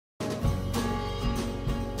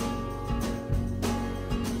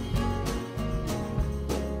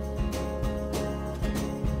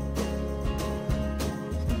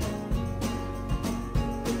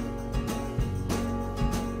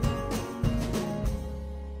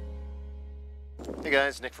Hey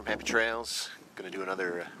guys, Nick from Happy Trails. Gonna do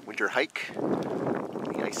another winter hike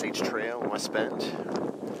on the Ice Age Trail in West Bend.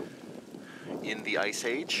 In the Ice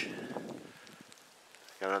Age.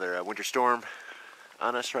 Got another winter storm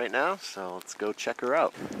on us right now, so let's go check her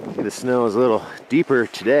out. See, the snow is a little deeper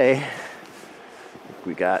today.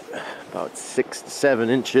 We got about 6 to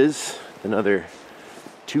 7 inches, another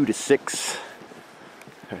 2 to 6,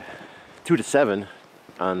 2 to 7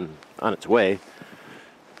 on its way.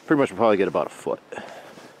 Pretty much we'll probably get about a foot.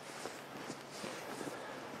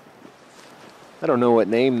 I don't know what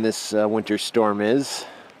name this winter storm is,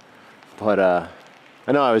 but I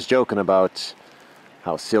know I was joking about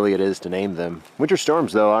how silly it is to name them. Winter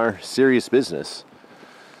storms, though, are serious business.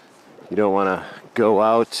 You don't want to go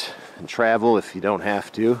out and travel if you don't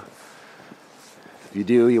have to. If you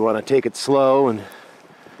do, you want to take it slow and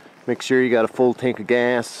make sure you got a full tank of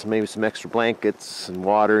gas, maybe some extra blankets and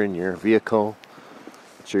water in your vehicle.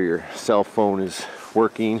 Make sure your cell phone is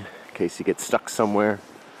working in case you get stuck somewhere.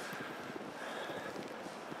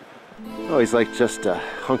 Always like just to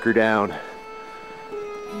hunker down,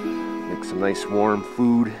 make some nice warm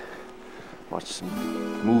food, watch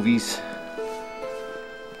some movies.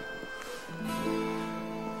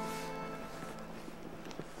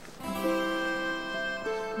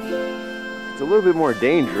 It's a little bit more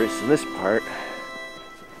dangerous in this part.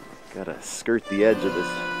 Gotta skirt the edge of this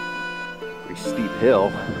pretty steep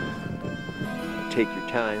hill. Take your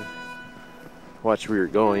time. Watch where you're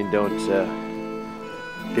going. Don't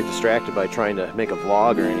get distracted by trying to make a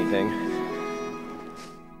vlog or anything.